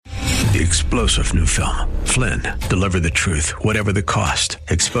The explosive new film, Flynn, deliver the truth, whatever the cost,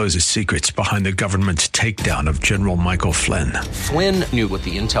 exposes secrets behind the government's takedown of General Michael Flynn. Flynn knew what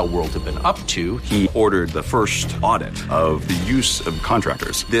the intel world had been up to. He ordered the first audit of the use of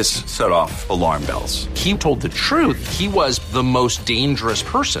contractors. This set off alarm bells. He told the truth. He was the most dangerous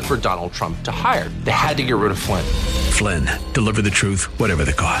person for Donald Trump to hire. They had to get rid of Flynn. Flynn, deliver the truth, whatever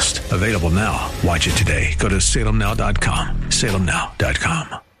the cost. Available now. Watch it today. Go to salemnow.com.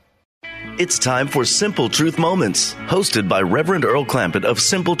 salemnow.com. It's time for Simple Truth Moments, hosted by Reverend Earl Clampett of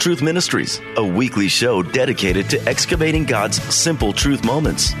Simple Truth Ministries, a weekly show dedicated to excavating God's simple truth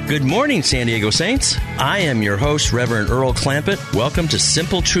moments. Good morning, San Diego Saints. I am your host, Reverend Earl Clampett. Welcome to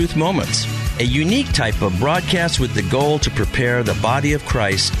Simple Truth Moments, a unique type of broadcast with the goal to prepare the body of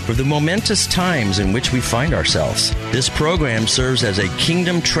Christ for the momentous times in which we find ourselves. This program serves as a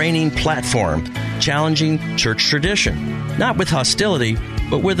kingdom training platform, challenging church tradition, not with hostility,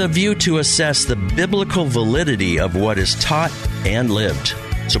 but with a view to assess the biblical validity of what is taught and lived.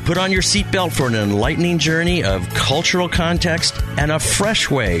 So put on your seatbelt for an enlightening journey of cultural context and a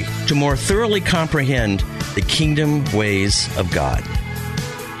fresh way to more thoroughly comprehend the kingdom ways of God.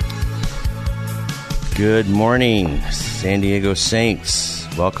 Good morning, San Diego Saints.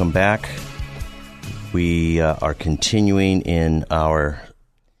 Welcome back. We are continuing in our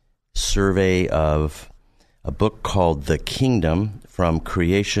survey of a book called The Kingdom, From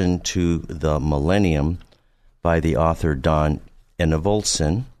Creation to the Millennium, by the author Don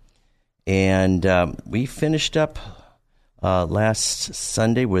Enevoldsen. And we finished up last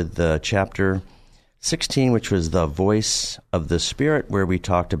Sunday with chapter 16, which was the voice of the Spirit, where we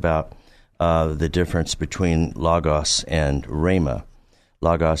talked about the difference between Logos and Rhema.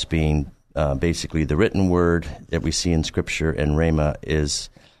 Logos being basically the written word that we see in Scripture, and Rhema is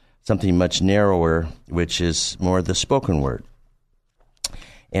something much narrower, which is more the spoken word.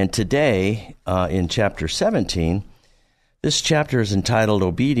 And today, in chapter 17, this chapter is entitled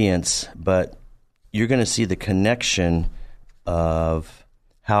Obedience, but you're going to see the connection of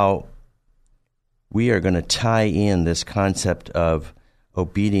how we are going to tie in this concept of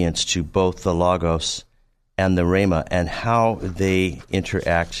obedience to both the Logos and the Rhema and how they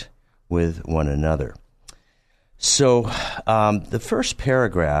interact with one another. So the first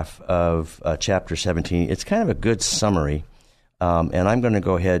paragraph of chapter 17, it's kind of a good summary, and I'm going to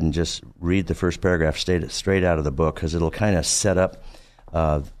go ahead and just read the first paragraph straight out of the book because it'll kind of set up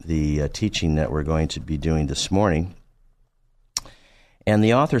the teaching that we're going to be doing this morning. And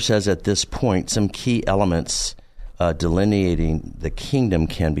the author says at this point, some key elements delineating the kingdom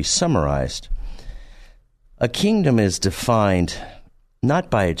can be summarized. A kingdom is defined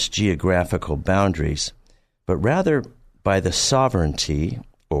not by its geographical boundaries, but rather by the sovereignty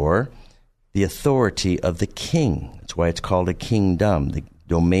or the authority of the king. That's why it's called a kingdom, the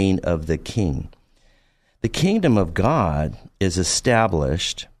domain of the king. The kingdom of God is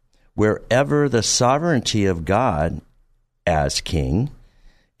established wherever the sovereignty of God as king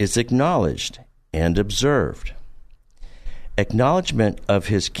is acknowledged and observed. Acknowledgement of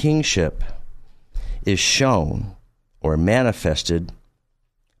his kingship is shown or manifested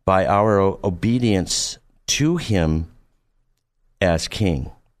by our obedience to him as king.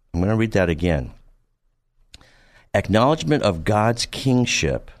 I'm going to read that again. Acknowledgement of God's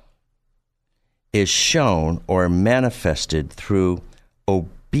kingship is shown or manifested through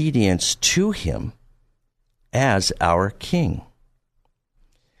obedience to him as our king.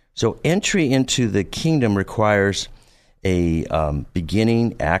 So entry into the kingdom requires a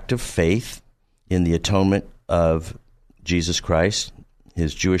beginning act of faith in the atonement of Jesus Christ,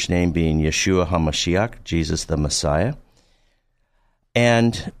 his Jewish name being Yeshua HaMashiach, Jesus the Messiah.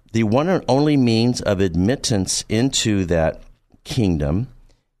 And the one and only means of admittance into that kingdom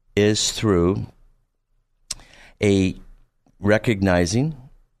is through a recognizing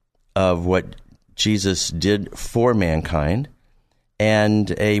of what Jesus did for mankind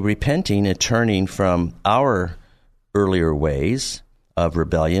and a repenting and turning from our earlier ways of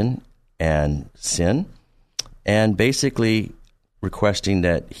rebellion and sin, and basically requesting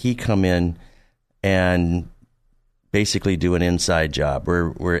that he come in and basically do an inside job.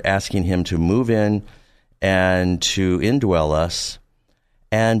 We're asking him to move in and to indwell us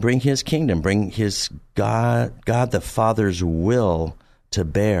and bring his kingdom, bring his God the Father's will to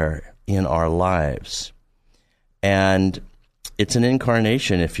bear in our lives. And it's an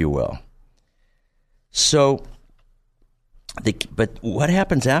incarnation, if you will. So, but what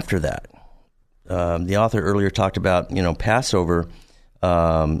happens after that? The author earlier talked about, Passover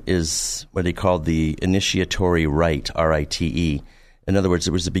is what he called the initiatory rite, R-I-T-E. In other words,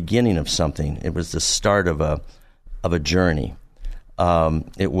 it was the beginning of something. It was the start of a journey.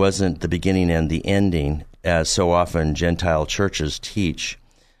 It wasn't the beginning and the ending, as so often Gentile churches teach.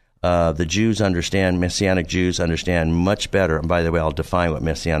 The Jews understand, Messianic Jews understand much better. And by the way, I'll define what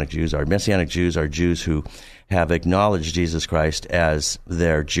Messianic Jews are. Messianic Jews are Jews who have acknowledged Jesus Christ as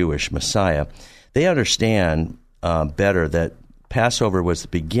their Jewish Messiah. They understand better that Passover was the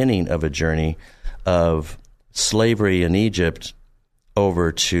beginning of a journey of slavery in Egypt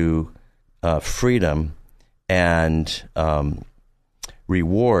over to freedom and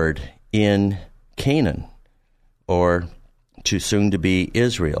reward in Canaan, or to soon to be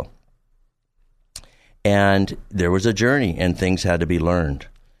Israel. And there was a journey, and things had to be learned.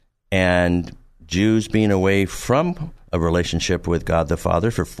 And Jews being away from a relationship with God the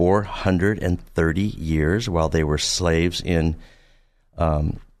Father for 430 years while they were slaves in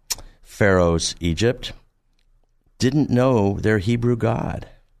Pharaoh's Egypt, didn't know their Hebrew God.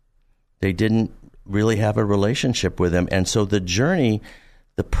 They didn't really have a relationship with him. And so the journey,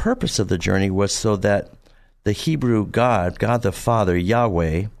 the purpose of the journey was so that the Hebrew God, God the Father,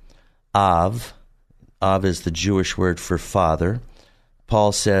 Yahweh, Av is the Jewish word for father.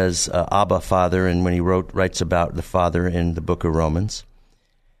 Paul says Abba, Father, and when he writes about the Father in the book of Romans.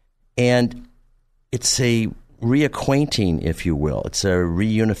 And it's a reacquainting, if you will. It's a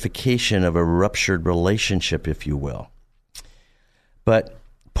reunification of a ruptured relationship, if you will. But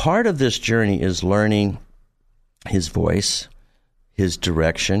part of this journey is learning his voice, his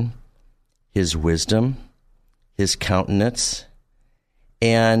direction, his wisdom, his countenance,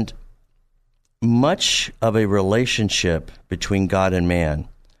 and much of a relationship between God and man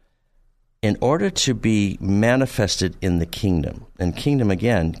in order to be manifested in the kingdom. And kingdom,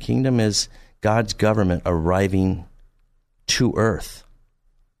 again, kingdom is God's government arriving to earth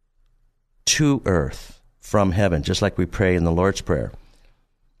from heaven, just like we pray in the Lord's Prayer.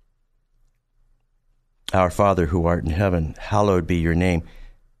 Our Father who art in heaven, hallowed be your name.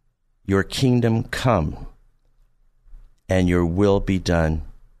 Your kingdom come, and your will be done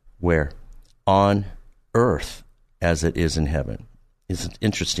where? On earth as it is in heaven. It's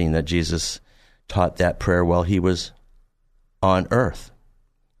interesting that Jesus taught that prayer while he was on earth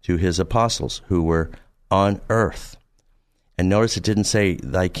to his apostles who were on earth. And notice it didn't say,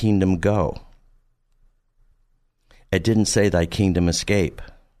 thy kingdom go. It didn't say, thy kingdom escape.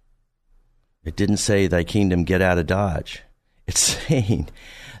 It didn't say, thy kingdom get out of Dodge. It's saying,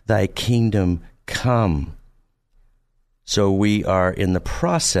 thy kingdom come. So we are in the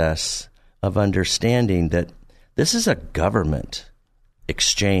process of understanding that this is a government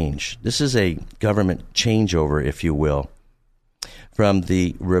exchange. This is a government changeover, if you will, from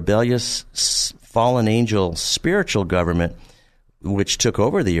the rebellious fallen angel spiritual government which took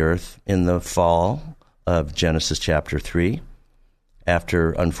over the earth in the fall of Genesis chapter 3,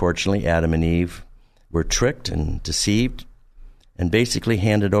 after, unfortunately, Adam and Eve were tricked and deceived and basically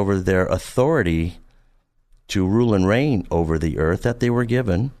handed over their authority to rule and reign over the earth that they were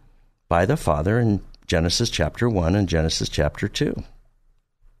given by the Father in Genesis chapter 1 and Genesis chapter 2.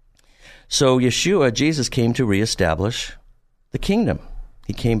 So Yeshua, Jesus, came to reestablish the kingdom.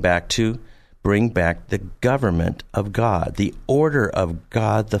 He came back to bring back the government of God, the order of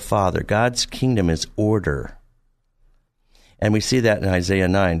God the Father. God's kingdom is order. And we see that in Isaiah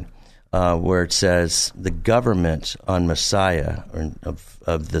 9, where it says the government on Messiah, or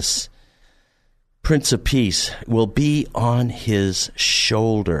of this Prince of Peace, will be on his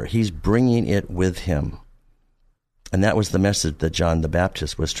shoulder. He's bringing it with him. And that was the message that John the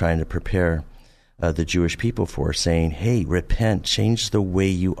Baptist was trying to prepare the Jewish people for, saying, hey, repent, change the way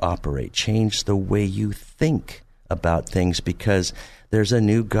you operate, change the way you think about things, because there's a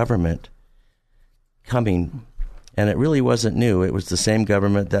new government coming. And it really wasn't new. It was the same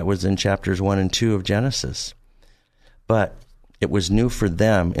government that was in chapters 1 and 2 of Genesis. But it was new for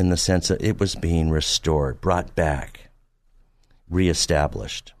them in the sense that it was being restored, brought back,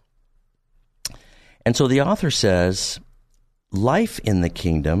 reestablished. And so the author says, life in the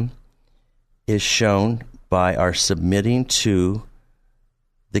kingdom is shown by our submitting to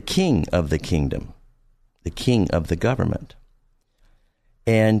the king of the kingdom, the king of the government.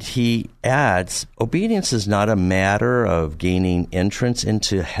 And he adds, obedience is not a matter of gaining entrance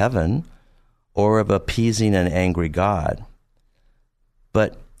into heaven or of appeasing an angry God,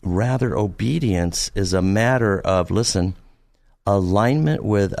 but rather obedience is a matter of, listen, alignment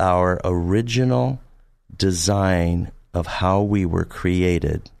with our original design of how we were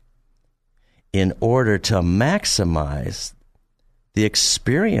created in order to maximize the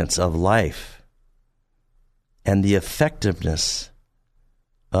experience of life and the effectiveness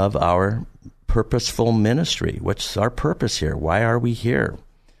of our purposeful ministry. What's our purpose here? Why are we here?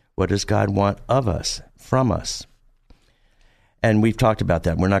 What does God want of us, from us? And we've talked about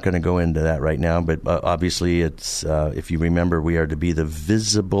that. We're not going to go into that right now, but obviously it's, if you remember, we are to be the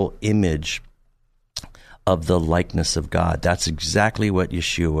visible image of the likeness of God. That's exactly what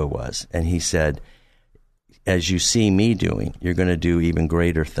Yeshua was. And he said, as you see me doing, you're going to do even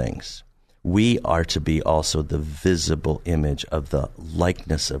greater things. We are to be also the visible image of the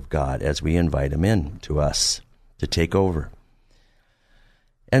likeness of God as we invite him in to us to take over.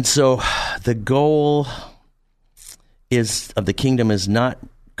 And so the goal of the kingdom is not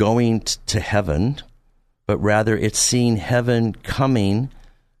going to heaven, but rather it's seeing heaven coming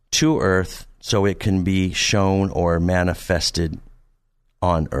to earth so it can be shown or manifested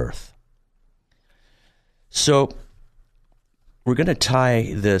on earth. So we're going to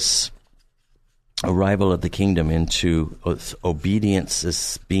tie this arrival of the kingdom into obedience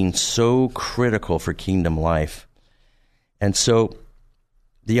as being so critical for kingdom life. And so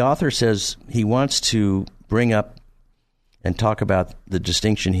the author says he wants to bring up and talk about the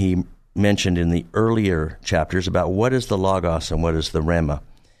distinction he mentioned in the earlier chapters about what is the Logos and what is the Rhema.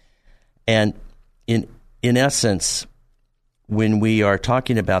 And in essence, when we are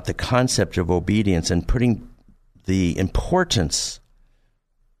talking about the concept of obedience and putting the importance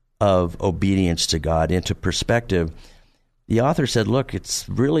of obedience to God into perspective, the author said, look, it's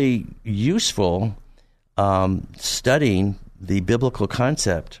really useful studying the biblical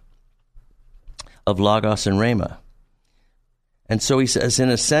concept of Logos and Rhema. And so he says, in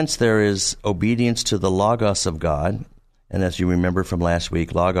a sense, there is obedience to the Logos of God. And as you remember from last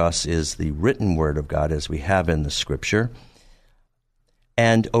week, Logos is the written word of God as we have in the Scripture.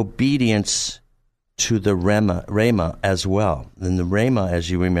 And obedience to the Rhema as well. And the Rhema, as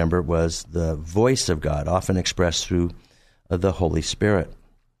you remember, was the voice of God, often expressed through the Holy Spirit.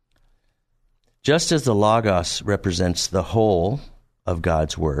 Just as the Logos represents the whole of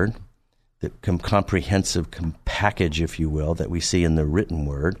God's word, the comprehensive package, if you will, that we see in the written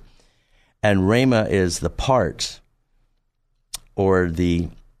word, and Rhema is the part or the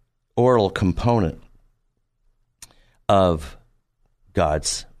oral component of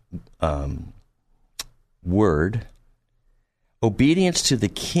God's word. Obedience to the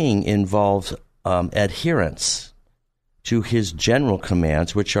king involves adherence to his general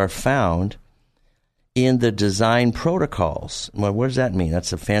commands, which are found in the design protocols. Well, what does that mean?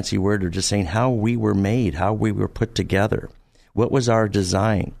 That's a fancy word, or just saying how we were made, how we were put together. What was our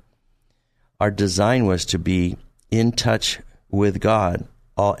design? Our design was to be in touch with God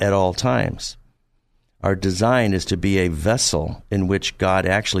at all times. Our design is to be a vessel in which God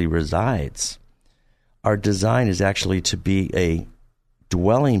actually resides. Our design is actually to be a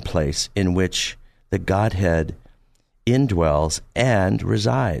dwelling place in which the Godhead indwells and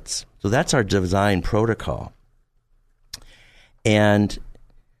resides. So that's our design protocol. And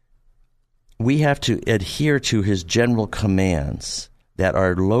we have to adhere to his general commands that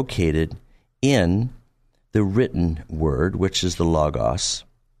are located in the written word, which is the Logos.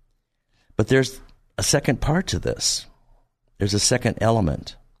 But there's a second part to this. There's a second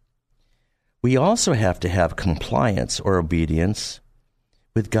element. We also have to have compliance or obedience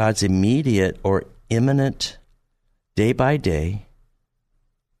with God's immediate or imminent, day by day,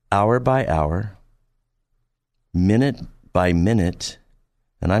 hour by hour, minute by minute,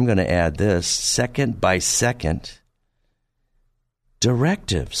 and I'm going to add this, second by second,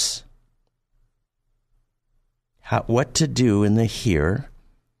 directives. What to do in the here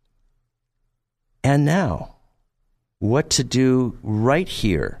and now. What to do right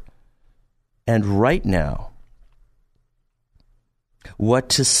here and right now. What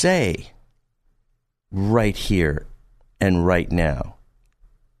to say right here and right now.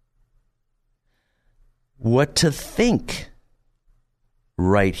 What to think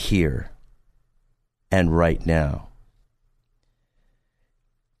right here and right now.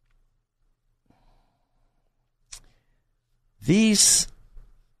 These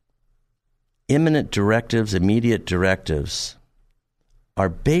imminent directives, immediate directives, are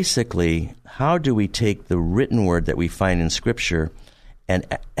basically how do we take the written word that we find in Scripture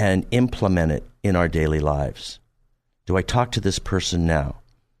and implement it in our daily lives. Do I talk to this person now?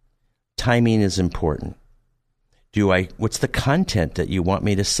 Timing is important. What's the content that you want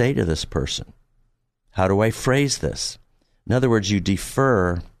me to say to this person? How do I phrase this? In other words, you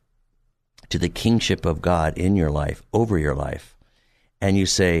defer to the kingship of God in your life, over your life. And you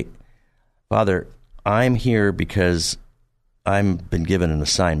say, Father, I'm here because I've been given an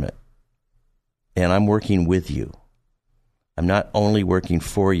assignment. And I'm working with you. I'm not only working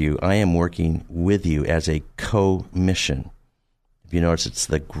for you, I am working with you as a co-mission. If you notice, it's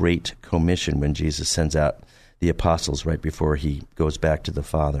the Great Commission when Jesus sends out the apostles right before he goes back to the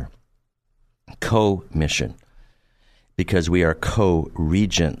Father. Co-mission. because we are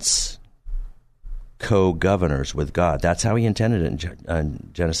co-regents, co-governors with God. That's how he intended it in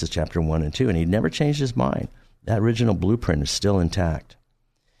Genesis chapter 1 and 2, and he never changed his mind. That original blueprint is still intact.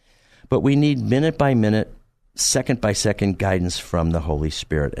 But we need minute by minute, second by second guidance from the Holy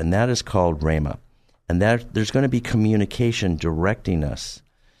Spirit, and that is called Rhema. And that there's going to be communication directing us.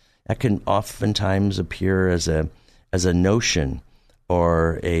 That can oftentimes appear as a notion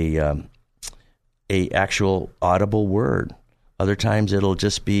or a actual audible word. Other times it'll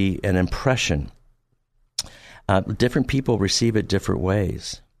just be an impression. Different people receive it different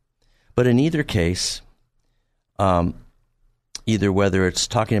ways. But in either case, either whether it's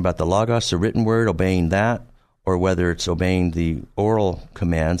talking about the Logos, the written word, obeying that, or whether it's obeying the oral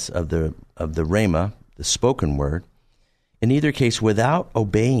commands of the Rhema, the spoken word, in either case, without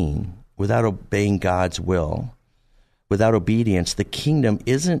obeying God's will, without obedience, the kingdom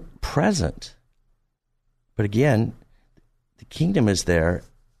isn't present. But again, the kingdom is there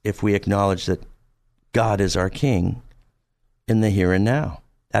if we acknowledge that God is our king in the here and now.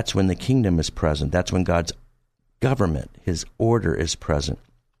 That's when the kingdom is present. That's when God's government, his order is present.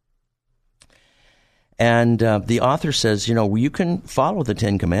 And the author says, you can follow the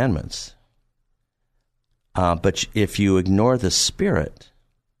 10 Commandments, but if you ignore the Spirit,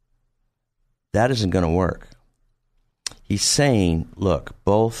 that isn't going to work. He's saying, look,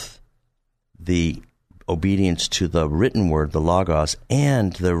 both the obedience to the written word, the Logos,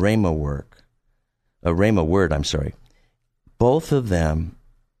 and the Rhema word, both of them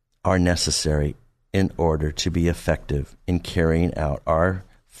are necessary in order to be effective in carrying out our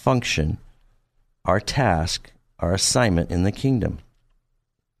function, our task, our assignment in the kingdom.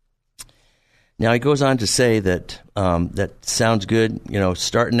 Now, he goes on to say that that sounds good,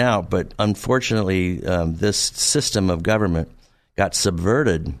 starting out, but unfortunately, this system of government got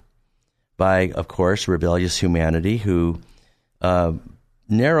subverted by, of course, rebellious humanity who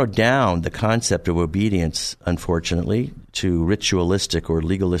narrowed down the concept of obedience, unfortunately, to ritualistic or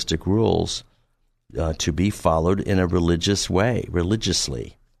legalistic rules to be followed in a religious way,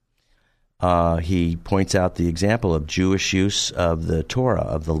 religiously. He points out the example of Jewish use of the Torah,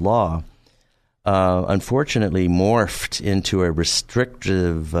 of the law, unfortunately morphed into a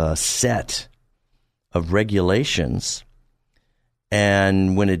restrictive set of regulations.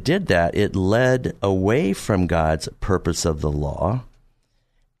 And when it did that, it led away from God's purpose of the law,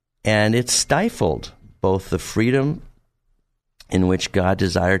 and it stifled both the freedom in which God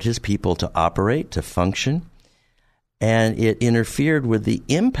desired his people to operate, to function, and it interfered with the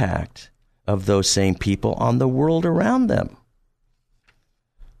impact of those same people on the world around them.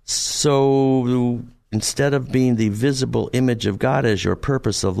 So instead of being the visible image of God as your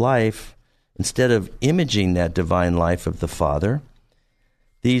purpose of life, instead of imaging that divine life of the Father,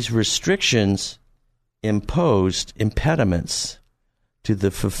 these restrictions imposed impediments to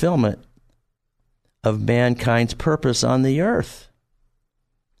the fulfillment of mankind's purpose on the earth.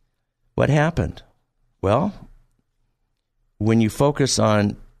 What happened? Well, when you focus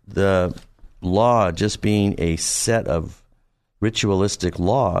on the law just being a set of ritualistic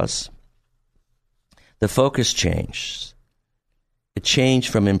laws, the focus changed. It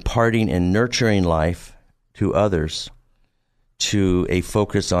changed from imparting and nurturing life to others to a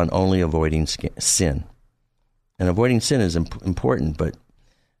focus on only avoiding sin. And avoiding sin is important, but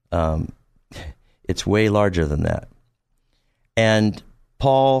it's way larger than that. And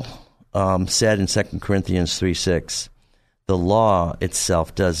Paul said in 2 Corinthians 3:6, the law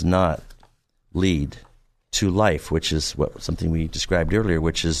itself does not lead to life, which is something we described earlier,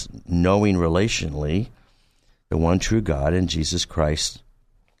 which is knowing relationally the one true God and Jesus Christ,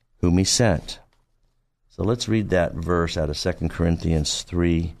 whom he sent. So let's read that verse out of 2 Corinthians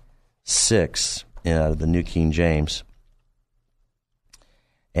 3:6 out of the New King James.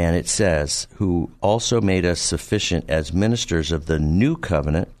 And it says, who also made us sufficient as ministers of the new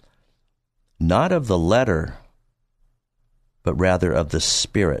covenant, not of the letter, but rather of the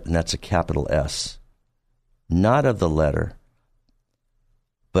Spirit. And that's a capital S. Not of the letter,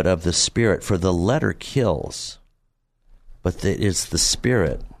 but of the Spirit. For the letter kills, but it is the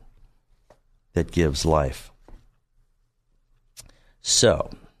Spirit that gives life. So,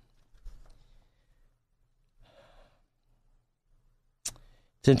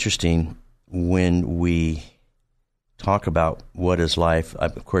 it's interesting when we talk about what is life.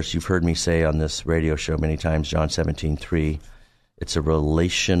 Of course, you've heard me say on this radio show many times, John 17:3, it's a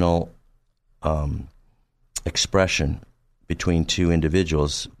relational expression between two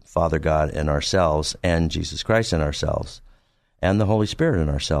individuals, Father God and ourselves, and Jesus Christ and ourselves, and the Holy Spirit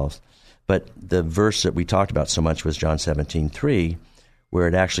and ourselves. But the verse that we talked about so much was John 17:3, where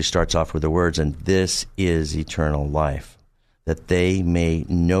it actually starts off with the words, and this is eternal life, that they may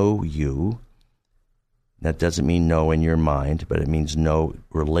know you. That doesn't mean know in your mind, but it means know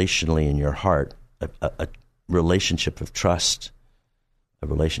relationally in your heart, a relationship of trust, a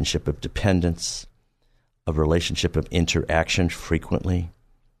relationship of dependence, a relationship of interaction frequently.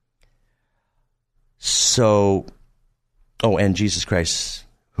 So, and Jesus Christ,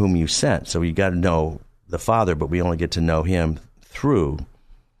 whom you sent. So you got to know the Father, but we only get to know him through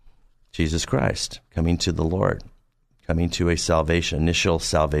Jesus Christ, coming to the Lord, coming to a initial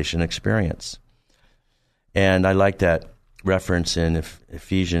salvation experience. And I like that reference in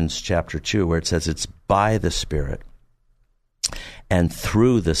Ephesians chapter 2, where it says it's by the Spirit and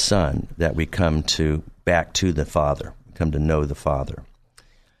through the Son that we come back to the Father, come to know the Father.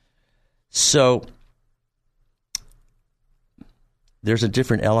 So there's a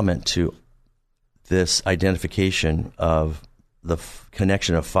different element to this identification of the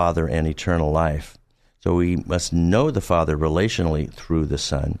connection of Father and eternal life. So we must know the Father relationally through the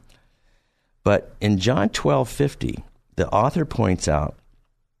Son. But in John 12:50, the author points out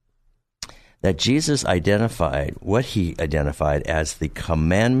that Jesus identified what he identified as the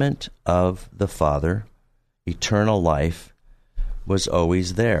commandment of the Father, eternal life, was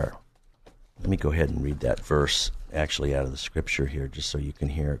always there. Let me go ahead and read that verse actually out of the scripture here, just so you can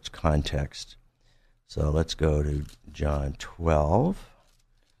hear its context. So let's go to John 12,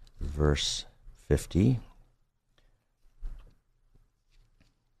 verse 50.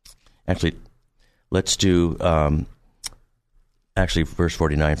 Actually, let's do verse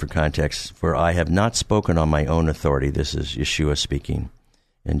 49 for context. For I have not spoken on my own authority. This is Yeshua speaking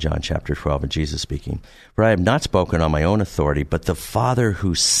in John chapter 12, and Jesus speaking. For I have not spoken on my own authority, but the Father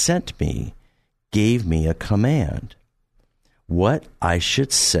who sent me gave me a command, what I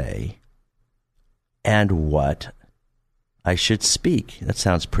should say and what I should speak. That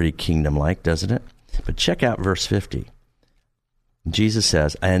sounds pretty kingdom-like, doesn't it? But check out verse 50. Jesus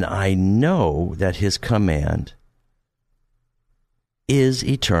says, and I know that his command is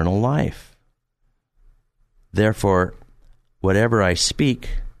eternal life. Therefore, whatever I speak,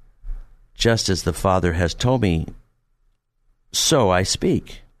 just as the Father has told me, so I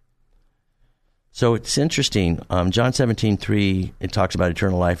speak. So it's interesting. John 17:3, it talks about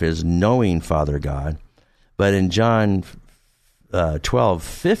eternal life as knowing Father God. But in John 12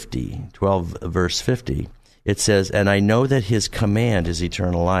 verse 50, it says, and I know that his command is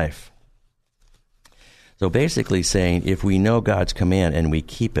eternal life. So basically saying, if we know God's command and we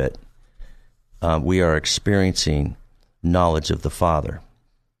keep it, we are experiencing knowledge of the Father.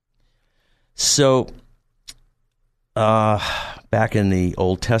 So, back in the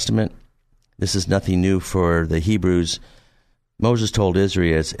Old Testament, this is nothing new for the Hebrews. Moses told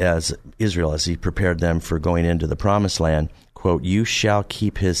Israel as he prepared them for going into the Promised Land, quote, you shall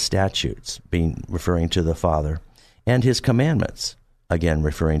keep his statutes, referring to the Father, and his commandments, again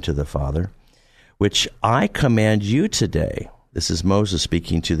referring to the Father, which I command you today. This is Moses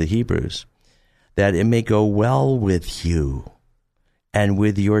speaking to the Hebrews, that it may go well with you and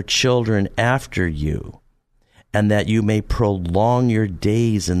with your children after you, and that you may prolong your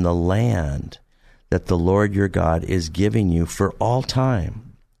days in the land that the Lord your God is giving you for all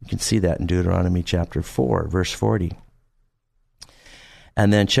time. You can see that in Deuteronomy chapter 4, verse 40.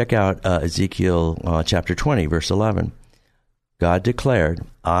 And then check out Ezekiel chapter 20, verse 11. God declared,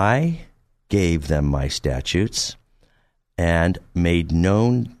 I gave them my statutes and made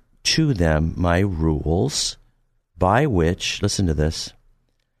known to them my rules, by which, listen to this,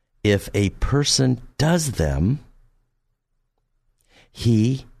 if a person does them,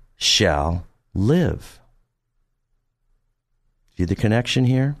 he shall live. See the connection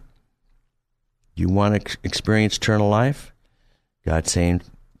here? You want to experience eternal life? God's saying,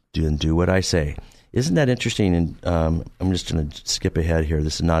 do what I say. Isn't that interesting? And I'm just going to skip ahead here.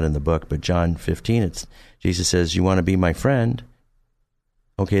 This is not in the book, but John 15, Jesus says, you want to be my friend?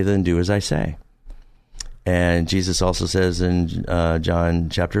 Okay, then do as I say. And Jesus also says in John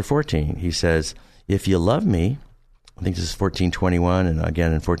chapter 14, he says, if you love me, I think this is 14:21, and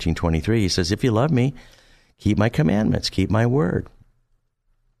again in 14:23, he says, if you love me, keep my commandments, keep my word.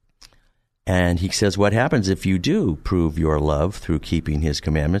 And he says, what happens if you do prove your love through keeping his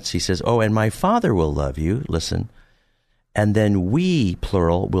commandments? He says, oh, and my Father will love you, listen, and then we,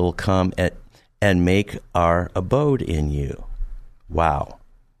 plural, will come and make our abode in you. Wow.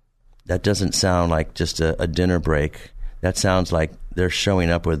 That doesn't sound like just a dinner break. That sounds like they're showing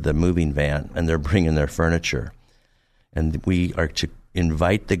up with the moving van and they're bringing their furniture. And we are to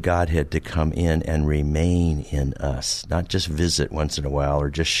invite the Godhead to come in and remain in us, not just visit once in a while or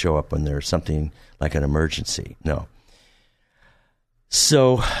just show up when there's something like an emergency. No.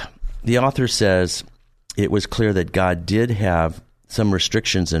 So the author says it was clear that God did have some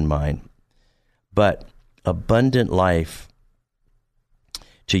restrictions in mind, but abundant life,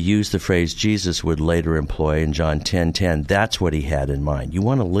 to use the phrase Jesus would later employ in John 10:10, that's what he had in mind. You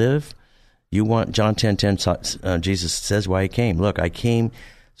want to live? You want, John 10:10, Jesus says why he came. Look, I came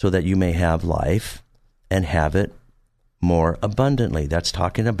so that you may have life and have it more abundantly. That's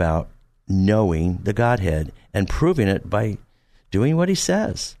talking about knowing the Godhead and proving it by doing what he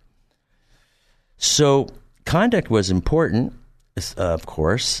says. So conduct was important, of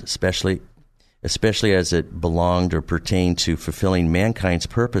course, especially as it belonged or pertained to fulfilling mankind's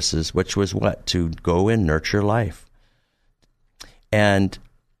purposes, which was what? To go and nurture life. And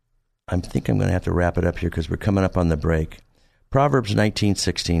I think I'm going to have to wrap it up here because we're coming up on the break. Proverbs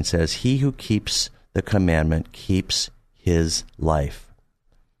 19:16 says, "He who keeps the commandment keeps his life.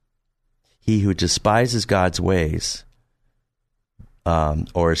 He who despises God's ways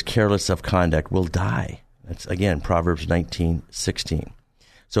or is careless of conduct will die." That's, again, Proverbs 19:16.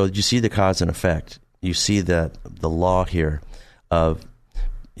 So you see the cause and effect. You see the law here of,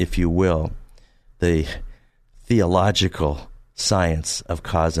 if you will, the theological science of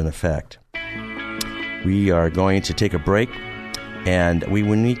cause and effect. We are going to take a break, and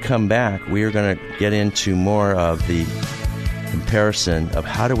when we come back, we are going to get into more of the comparison of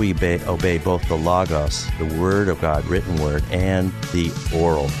how do we obey both the Logos, the Word of God, written Word, and the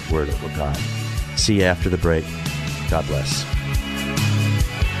oral Word of God. See you after the break. God bless.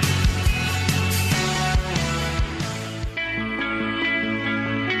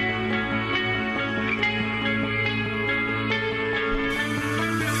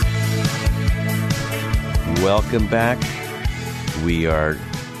 Welcome back. We are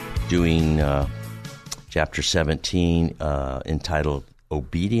doing chapter 17 entitled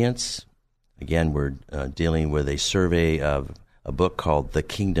Obedience. Again, we're dealing with a survey of a book called The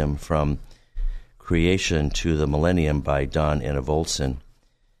Kingdom from Creation to the Millennium by Don Enevolson.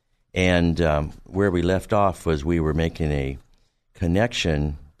 And where we left off was we were making a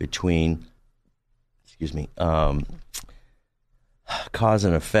connection between, cause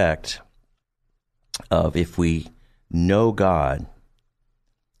and effect of if we know God,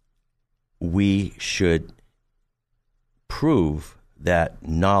 we should prove that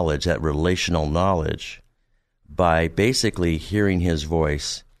knowledge, that relational knowledge, by basically hearing his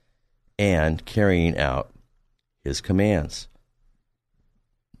voice and carrying out his commands.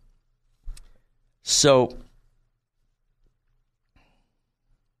 So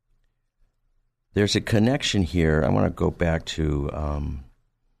there's a connection here. I want to go back to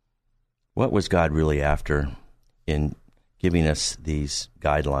what was God really after in giving us these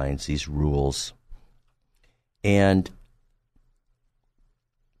guidelines, these rules? And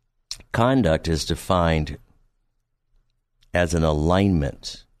conduct is defined as an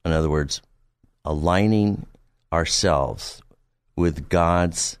alignment. In other words, aligning ourselves with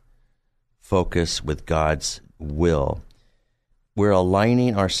God's focus, with God's will. We're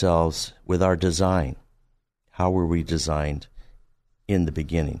aligning ourselves with our design. How were we designed in the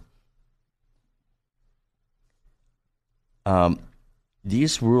beginning?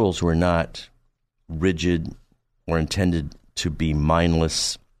 These rules were not rigid or intended to be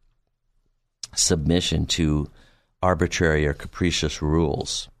mindless submission to arbitrary or capricious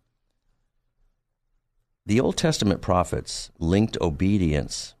rules. The Old Testament prophets linked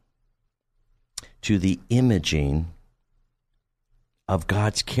obedience to the imaging of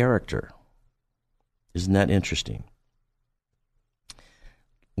God's character. Isn't that interesting?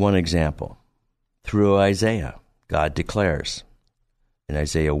 One example, through Isaiah, God declares in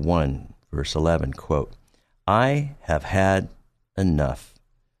Isaiah 1, verse 11, quote, "I have had enough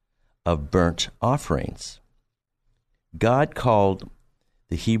of burnt offerings." God called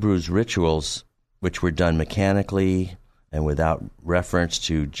the Hebrews' rituals, which were done mechanically and without reference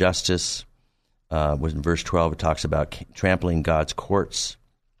to justice. In verse 12, it talks about trampling God's courts,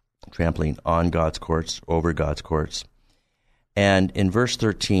 trampling on God's courts, over God's courts. And in verse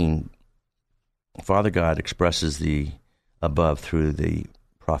 13, Father God expresses the above through the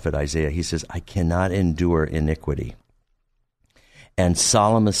prophet Isaiah. He says, "I cannot endure iniquity." And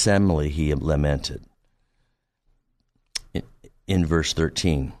solemn assembly he lamented. In verse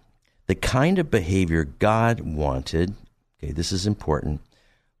 13, the kind of behavior God wanted, okay, this is important,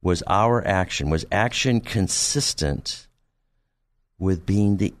 was action consistent with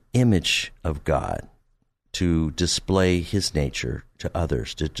being the image of God, to display his nature to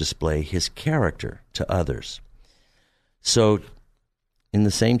others, to display his character to others. So in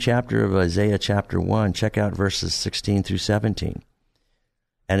the same chapter of Isaiah, chapter 1, check out verses 16 through 17.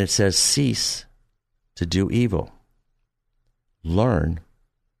 And it says, "Cease to do evil. learn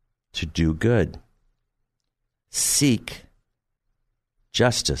to do good. Seek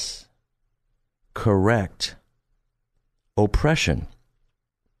justice. Correct oppression.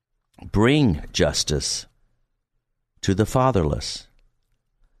 Bring justice to the fatherless.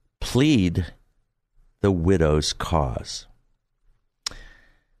 Plead the widow's cause.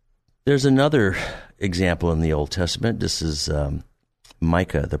 There's another example in the Old Testament. This is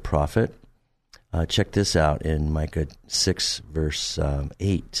Micah the prophet. Check this out in Micah 6, verse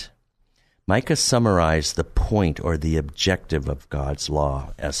 8. Micah summarized the point or the objective of God's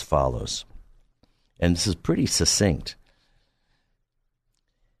law as follows. And this is pretty succinct.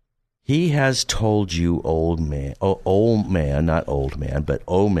 He has told you, old man, not old man, but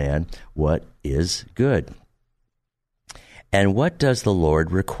O man, what is good. And what does the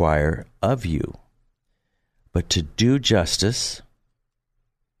Lord require of you? But to do justice,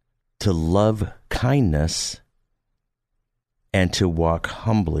 to love kindness, and to walk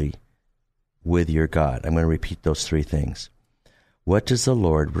humbly with your God. I'm going to repeat those three things. What does the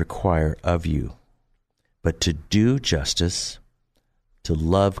Lord require of you? But to do justice, to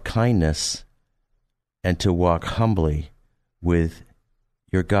love kindness, and to walk humbly with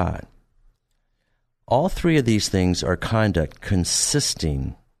your God. All three of these things are conduct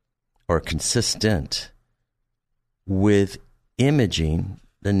consistent with imaging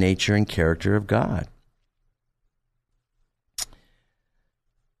the nature and character of God.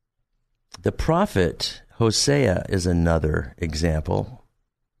 The prophet Hosea is another example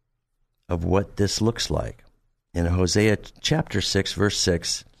of what this looks like. In Hosea chapter 6, verse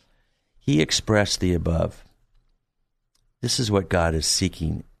 6, he expressed the above. This is what God is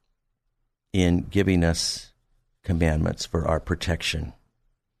seeking in giving us commandments for our protection.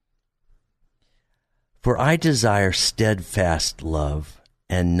 For I desire steadfast love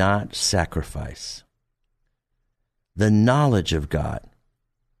and not sacrifice, the knowledge of God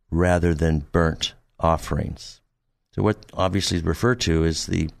rather than burnt offerings. So what obviously is referred to is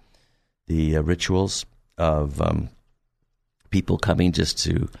the rituals of people coming just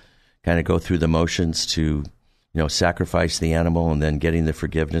to kind of go through the motions to, sacrifice the animal and then getting the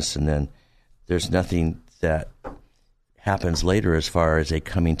forgiveness, and then there's nothing that happens later as far as a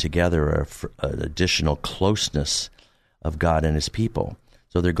coming together or an additional closeness of God and his people.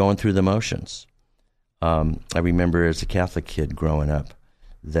 So they're going through the motions. I remember as a Catholic kid growing up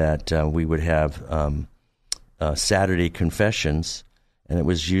that we would have Saturday confessions, and it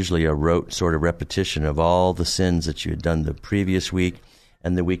was usually a rote sort of repetition of all the sins that you had done the previous week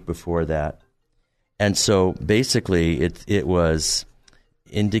and the week before that. And so basically it was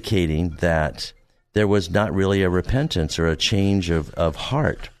indicating that there was not really a repentance or a change of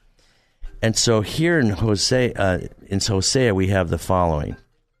heart. And so here in Hosea we have the following.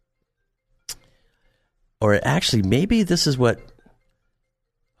 Or actually, maybe this is what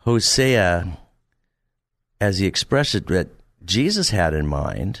Hosea, as he expressed it, that Jesus had in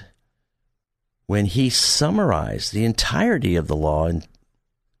mind when he summarized the entirety of the law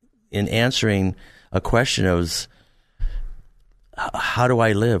in answering a question of, how do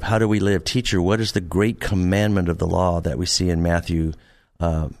I live? How do we live? Teacher, what is the great commandment of the law that we see in Matthew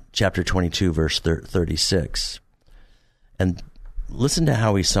chapter 22, verse 36? And listen to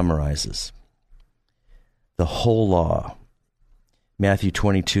how he summarizes the whole law. Matthew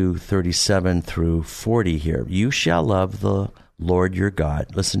 22, 37 through 40 here. You shall love the Lord your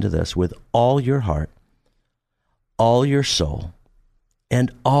God, listen to this, with all your heart, all your soul,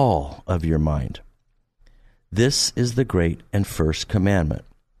 and all of your mind. This is the great and first commandment.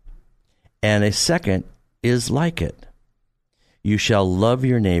 And a second is like it. You shall love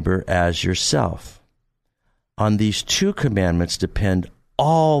your neighbor as yourself. On these two commandments depend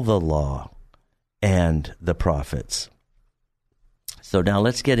all the law and the prophets. So now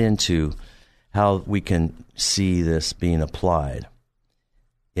let's get into how we can see this being applied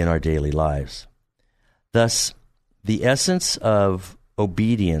in our daily lives. Thus, the essence of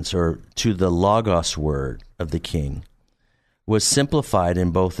obedience, or to the Logos word of the King, was simplified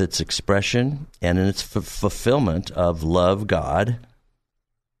in both its expression and in its fulfillment of love God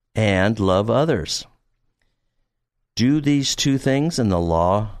and love others. Do these two things and the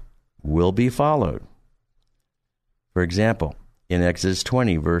law will be followed. For example, in Exodus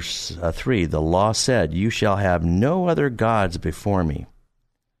 20, verse 3, the law said, you shall have no other gods before me.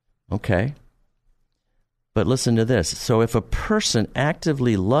 Okay. But listen to this. So if a person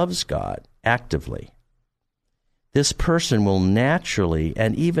actively loves God, this person will naturally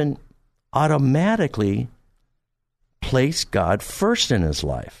and even automatically place God first in his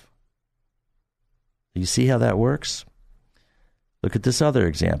life. You see how that works? Look at this other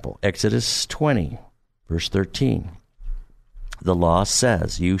example. Exodus 20, verse 13. the law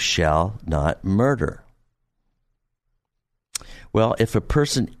says, you shall not murder. Well, if a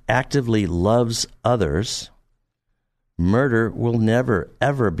person actively loves others, murder will never,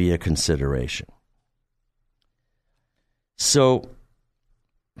 ever be a consideration. So,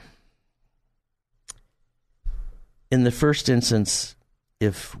 in the first instance,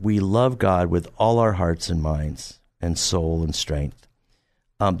 if we love God with all our hearts and minds and soul and strength,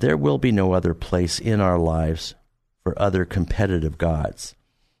 there will be no other place in our lives for other competitive gods.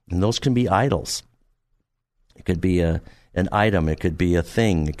 And those can be idols. It could be an item. It could be a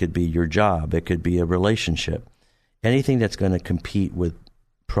thing. It could be your job. It could be a relationship. Anything that's going to compete with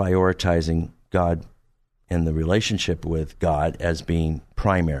prioritizing God and the relationship with God as being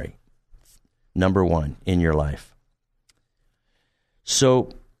primary, number one in your life. So,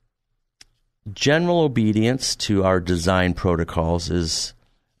 general obedience to our design protocols is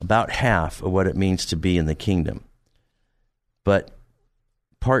about half of what it means to be in the kingdom. But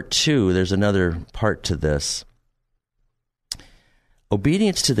part two, there's another part to this.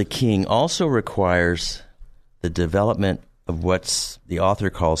 Obedience to the king also requires the development of what the author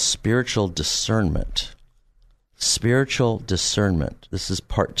calls spiritual discernment. Spiritual discernment. This is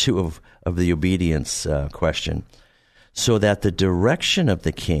part two of the obedience question. So that the direction of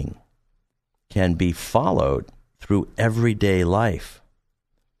the king can be followed through everyday life.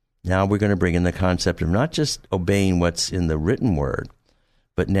 Now we're going to bring in the concept of not just obeying what's in the written word,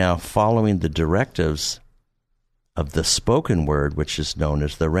 but now following the directives of the spoken word, which is known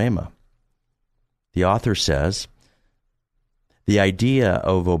as the Rhema. The author says, the idea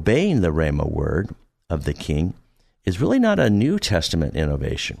of obeying the Rhema word of the king is really not a New Testament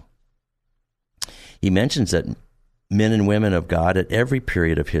innovation. He mentions that men and women of God at every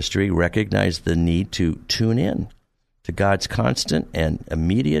period of history recognize the need to tune in to God's constant and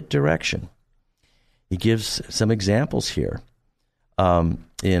immediate direction. He gives some examples here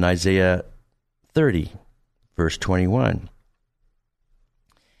in Isaiah 30, verse 21.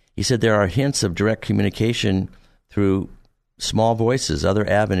 He said there are hints of direct communication through small voices, other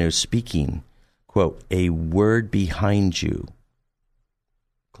avenues speaking, quote, a word behind you,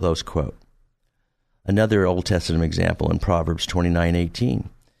 close quote. Another Old Testament example in Proverbs 29:18.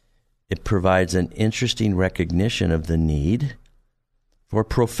 It provides an interesting recognition of the need for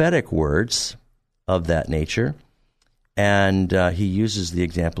prophetic words of that nature. And he uses the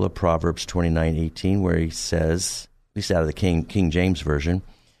example of Proverbs 29:18, where he says, at least out of the King James Version,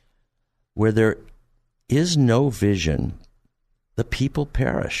 where there is no vision, the people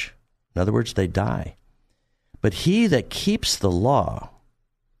perish. In other words, they die. But he that keeps the law,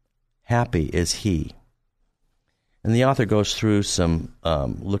 happy is he. And the author goes through some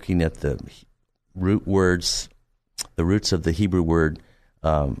looking at the root words. The roots of the Hebrew word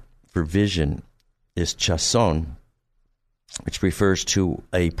for vision is chason, which refers to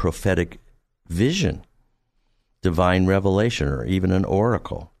a prophetic vision, divine revelation, or even an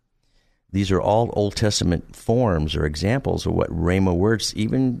oracle. These are all Old Testament forms or examples of what Rhema words,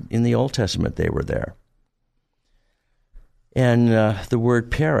 even in the Old Testament, they were there. And the word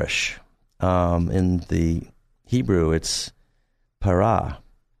perish, in the Hebrew, it's para.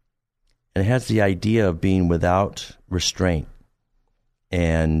 And it has the idea of being without restraint.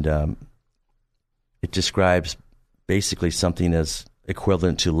 And it describes basically something as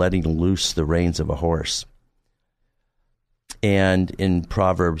equivalent to letting loose the reins of a horse. And in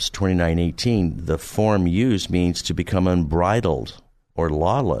Proverbs 29:18, the form used means to become unbridled or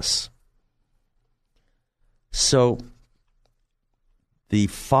lawless. So the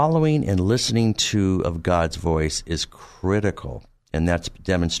following and listening to of God's voice is critical, and that's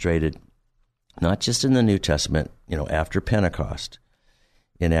demonstrated not just in the New Testament, after Pentecost,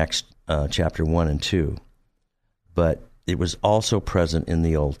 in Acts chapter 1 and 2, but it was also present in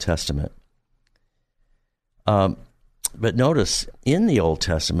the Old Testament. But notice, in the Old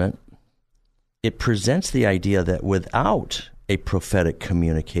Testament, it presents the idea that without a prophetic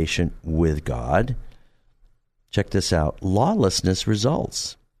communication with God, check this out, lawlessness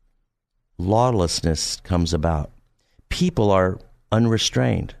results. Lawlessness comes about. People are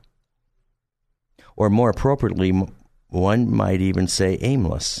unrestrained. Or more appropriately, one might even say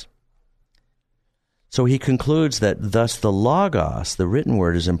aimless. So he concludes that thus the Logos, the written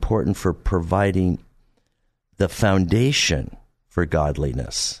word, is important for providing the foundation for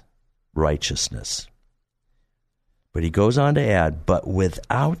godliness, righteousness. But he goes on to add, but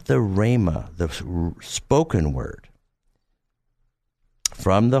without the Rhema, the spoken word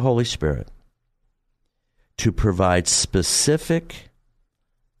from the Holy Spirit, to provide specific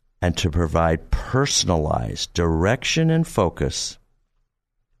and to provide personalized direction and focus,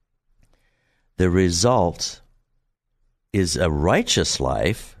 the result is a righteous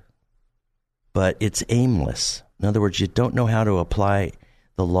life, but it's aimless. In other words, you don't know how to apply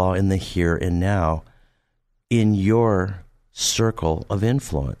the law in the here and now in your circle of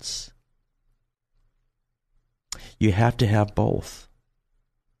influence. You have to have both.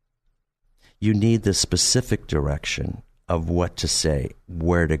 You need the specific direction of what to say,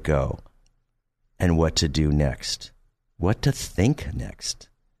 where to go, and what to do next, what to think next.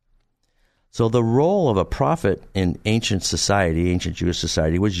 So the role of a prophet in ancient Jewish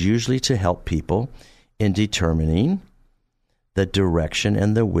society, was usually to help people in determining the direction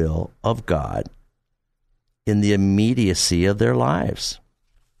and the will of God in the immediacy of their lives.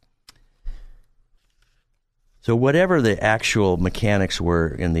 So whatever the actual mechanics were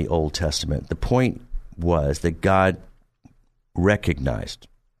in the Old Testament, the point was that God recognized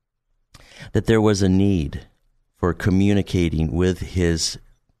that there was a need for communicating with his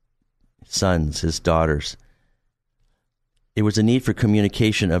sons, his daughters. It was a need for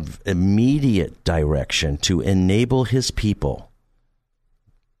communication of immediate direction to enable his people,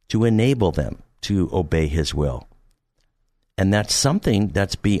 to enable them to obey his will. And that's something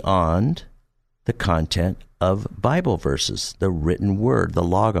that's beyond the content of Bible verses, the written word, the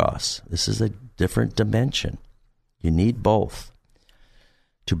Logos. This is a different dimension. You need both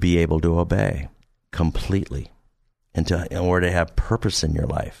to be able to obey completely and in order to have purpose in your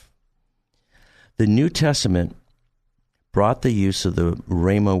life. The New Testament brought the use of the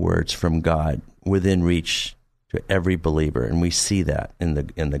Rhema words from God within reach to every believer, and we see that in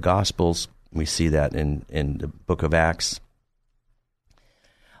the Gospels. We see that in the book of Acts.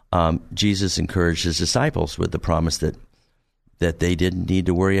 Jesus encouraged his disciples with the promise that they didn't need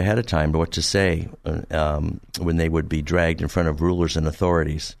to worry ahead of time what to say when they would be dragged in front of rulers and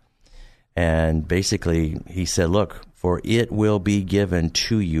authorities. And basically, he said, look, for it will be given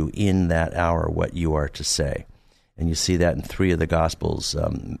to you in that hour what you are to say. And you see that in 3 of the Gospels,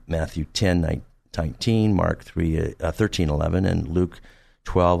 Matthew 10:19, Mark 13:11, and Luke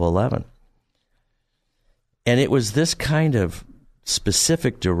 12:11. And it was this kind of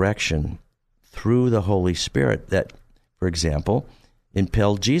specific direction through the Holy Spirit that, for example,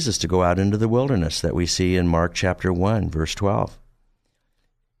 impelled Jesus to go out into the wilderness that we see in Mark chapter 1, verse 12.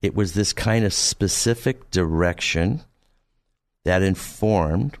 It was this kind of specific direction that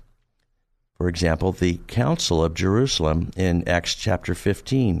informed, for example, the Council of Jerusalem in Acts chapter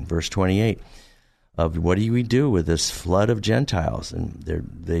 15, verse 28, of what do we do with this flood of Gentiles? And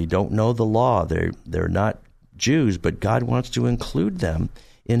they don't know the law. They're not Jews, but God wants to include them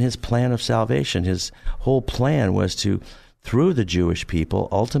in his plan of salvation. His whole plan was to, through the Jewish people,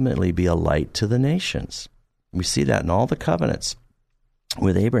 ultimately be a light to the nations. We see that in all the covenants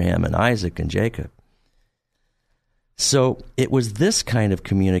with Abraham and Isaac and Jacob. So it was this kind of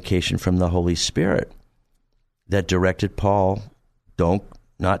communication from the Holy Spirit that directed Paul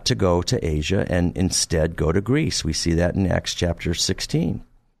not to go to Asia and instead go to Greece. We see that in Acts chapter 16.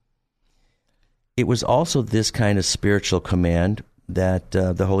 It was also this kind of spiritual command that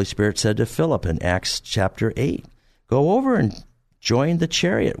the Holy Spirit said to Philip in Acts chapter 8. Go over and join the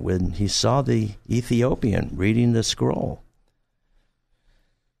chariot when he saw the Ethiopian reading the scroll.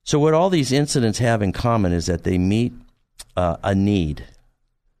 So what all these incidents have in common is that they meet a need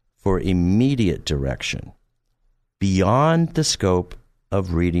for immediate direction beyond the scope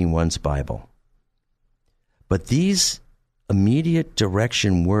of reading one's Bible. But these immediate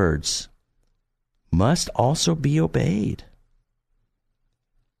direction words must also be obeyed.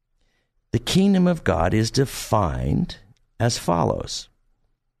 The kingdom of God is defined as follows.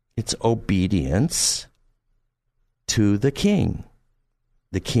 It's obedience to the king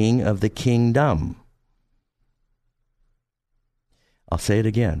of the kingdom. I'll say it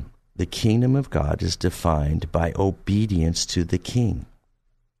again. The kingdom of God is defined by obedience to the king.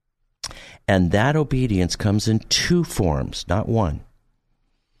 And that obedience comes in 2 forms, not one.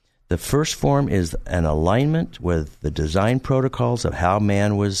 The first form is an alignment with the design protocols of how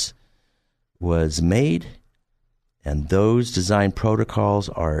man was made, and those design protocols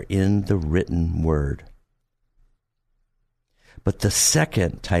are in the written word. But the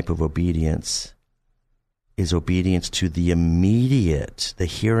second type of obedience is obedience to the immediate, the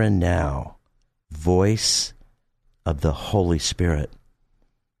here and now voice of the Holy Spirit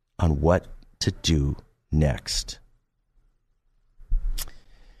on what to do next.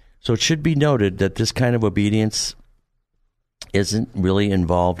 So it should be noted that this kind of obedience isn't really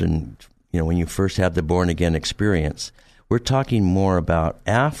involved in, when you first have the born-again experience. We're talking more about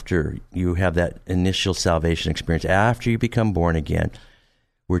after you have that initial salvation experience, after you become born again.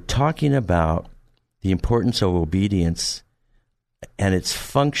 We're talking about the importance of obedience and its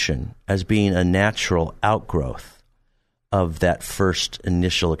function as being a natural outgrowth of that first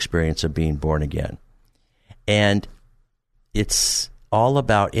initial experience of being born again. And it's all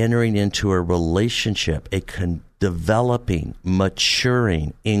about entering into a relationship, developing,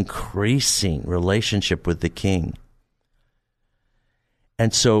 maturing, increasing relationship with the King.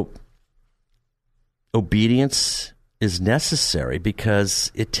 And so obedience is necessary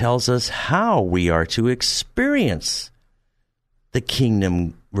because it tells us how we are to experience the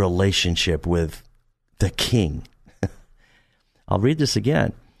kingdom relationship with the King. I'll read this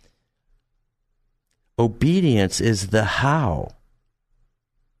again. Obedience is the how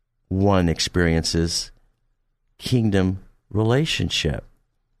one experiences kingdom relationship.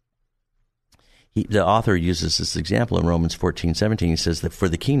 The author uses this example in Romans 14:17. He says that for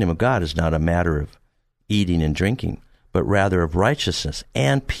the kingdom of God is not a matter of eating and drinking, but rather of righteousness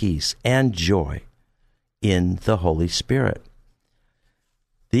and peace and joy in the Holy Spirit.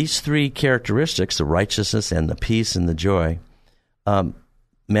 These three characteristics, the righteousness and the peace and the joy,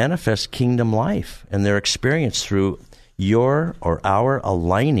 manifest kingdom life, and they're experienced through your or our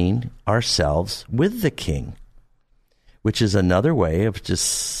aligning ourselves with the King, which is another way of just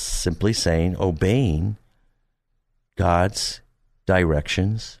simply saying obeying God's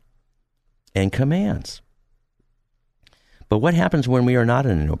directions and commands. But what happens when we are not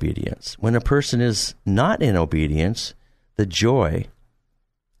in obedience? When a person is not in obedience, the joy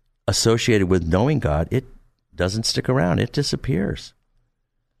associated with knowing God, it doesn't stick around. It disappears.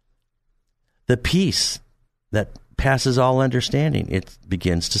 The peace that passes all understanding, it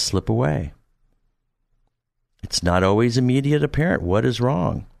begins to slip away. It's not always immediate apparent what is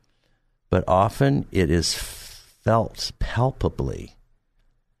wrong, but often it is felt palpably.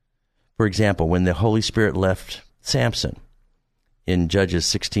 For example, when the Holy Spirit left Samson in Judges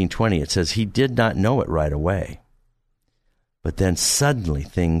 16:20, it says he did not know it right away. But then suddenly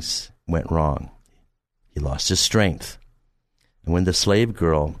things went wrong. He lost his strength. And when the slave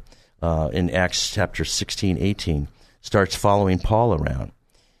girl in Acts chapter 16:18 starts following Paul around,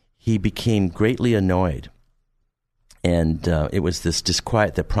 he became greatly annoyed. And it was this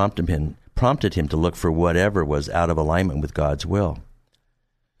disquiet that prompted him to look for whatever was out of alignment with God's will.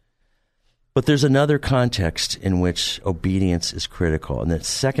 But there's another context in which obedience is critical. And that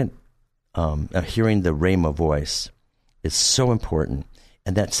second, hearing the Rhema voice is so important.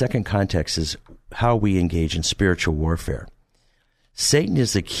 And that second context is how we engage in spiritual warfare. Satan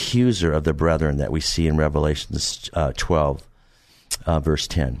is the accuser of the brethren that we see in Revelation 12, verse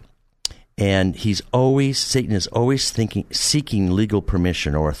 10. And Satan is always seeking legal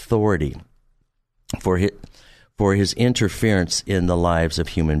permission or authority for his interference in the lives of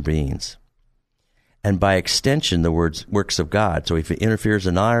human beings. And by extension, the works of God. So if it interferes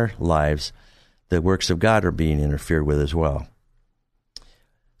in our lives, the works of God are being interfered with as well.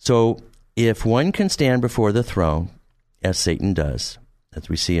 So if one can stand before the throne, as Satan does, as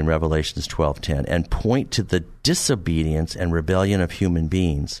we see in Revelation 12:10, and point to the disobedience and rebellion of human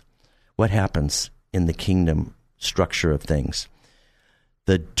beings, what happens in the kingdom structure of things?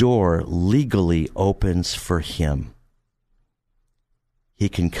 The door legally opens for him. He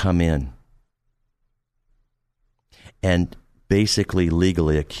can come in and basically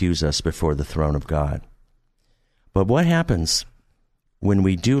legally accuse us before the throne of God. But what happens when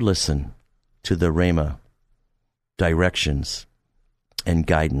we do listen to the Rhema directions and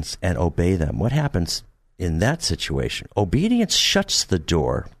guidance and obey them? What happens in that situation? Obedience shuts the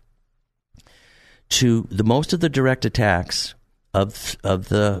door to the most of the direct attacks of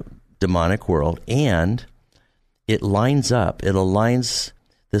the demonic world, and it aligns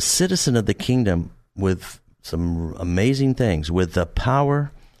the citizen of the kingdom with some amazing things, with the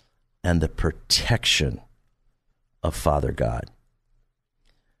power and the protection of Father God.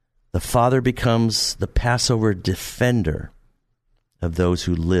 The Father becomes the Passover defender of those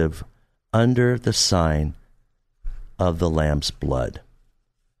who live under the sign of the Lamb's blood.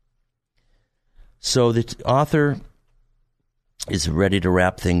 So the author is ready to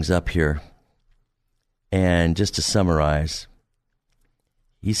wrap things up here. And just to summarize,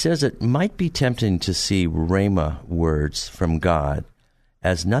 he says it might be tempting to see Rhema words from God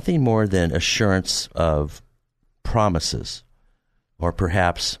as nothing more than assurance of promises, or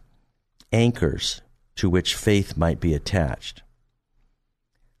perhaps anchors to which faith might be attached,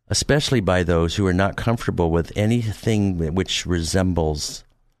 especially by those who are not comfortable with anything which resembles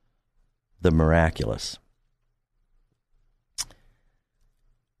the miraculous.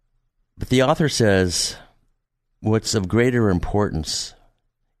 But the author says what's of greater importance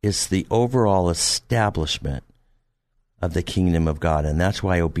is the overall establishment of the kingdom of God. And that's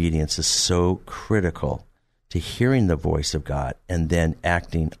why obedience is so critical to hearing the voice of God and then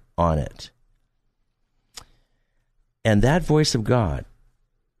acting on it. And that voice of God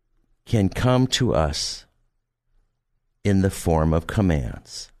can come to us in the form of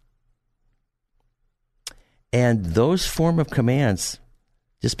commands. And those form of commands,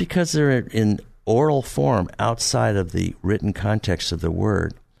 just because they're in oral form outside of the written context of the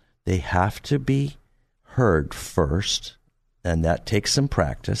word, they have to be heard first, and that takes some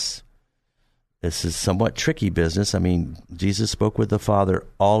practice. This is somewhat tricky business. I mean, Jesus spoke with the Father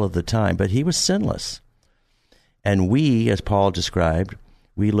all of the time, but he was sinless. And we, as Paul described,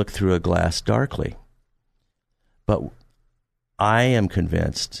 we look through a glass darkly. But I am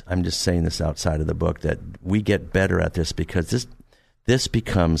convinced, I'm just saying this outside of the book, that we get better at this because this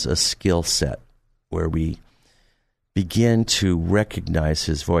becomes a skill set where we begin to recognize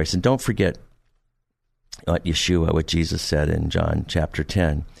his voice. And don't forget what Jesus said in John chapter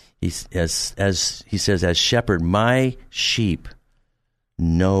 10. He says, as shepherd, my sheep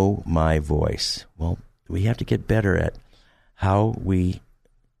know my voice. Well, we have to get better at how we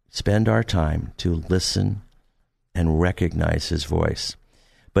spend our time to listen and recognize his voice.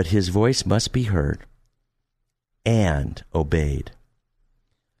 But his voice must be heard and obeyed.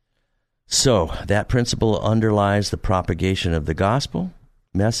 So that principle underlies the propagation of the gospel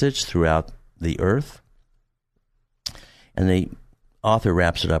message throughout the earth. And the author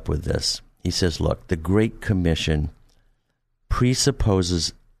wraps it up with this. He says, look, the Great Commission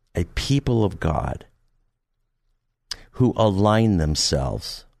presupposes a people of God who align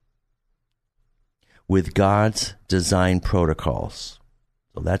themselves with God's design protocols.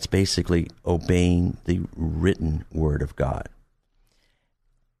 So that's basically obeying the written word of God.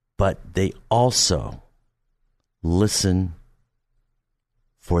 But they also listen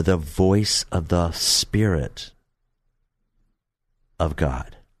for the voice of the Spirit of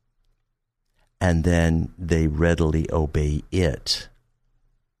God. And then they readily obey it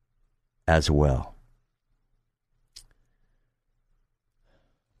as well.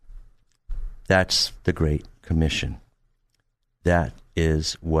 That's the Great Commission. That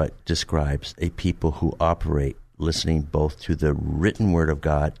is what describes a people who operate listening both to the written word of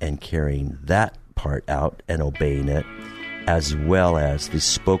God and carrying that part out and obeying it, as well as the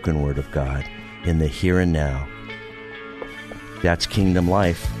spoken word of God in the here and now. That's kingdom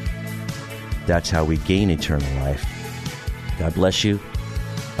life. That's how we gain eternal life. God bless you.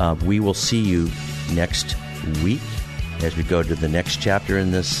 We will see you next week as we go to the next chapter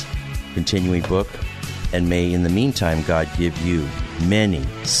in this continuing book. And may, in the meantime, God give you many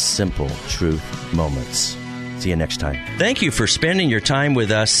simple truth moments. See you next time. Thank you for spending your time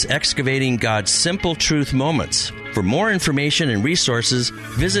with us excavating God's simple truth moments. For more information and resources,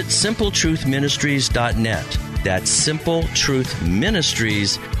 visit simpletruthministries.net. That's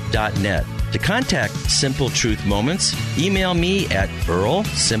simpletruthministries.net. To contact Simple Truth Moments, email me at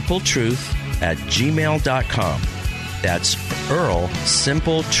earlsimpletruth@gmail.com. That's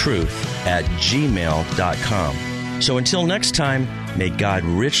earlsimpletruth@gmail.com. So until next time, may God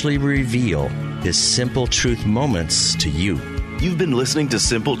richly reveal His simple truth moments to you. You've been listening to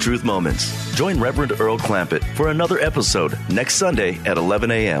Simple Truth Moments. Join Reverend Earl Clampett for another episode next Sunday at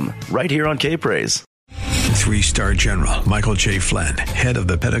 11 a.m. right here on K-Praise. 3-star General Michael J. Flynn, head of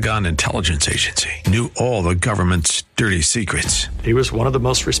the Pentagon Intelligence Agency, knew all the government's dirty secrets. He was one of the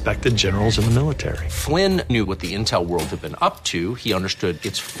most respected generals in the military. Flynn knew what the intel world had been up to. He understood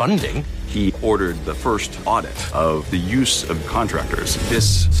its funding. He ordered the first audit of the use of contractors.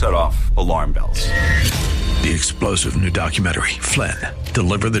 This set off alarm bells. The explosive new documentary, Flynn,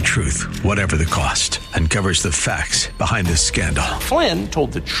 Deliver the Truth, Whatever the Cost, uncovers the facts behind this scandal. Flynn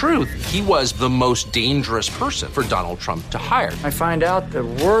told the truth. He was the most dangerous person for Donald Trump to hire. I find out the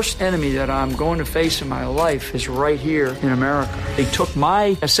worst enemy that I'm going to face in my life is right here in America. They took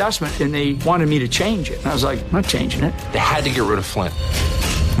my assessment and they wanted me to change it. And I was like, I'm not changing it. They had to get rid of Flynn.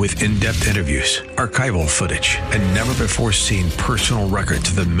 With in-depth interviews, archival footage, and never-before-seen personal records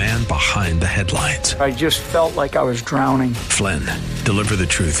of the man behind the headlines. I just felt like I was drowning. Flynn, Deliver the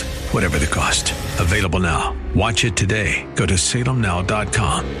Truth, Whatever the Cost. Available now. Watch it today. Go to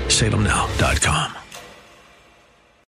salemnow.com. salemnow.com.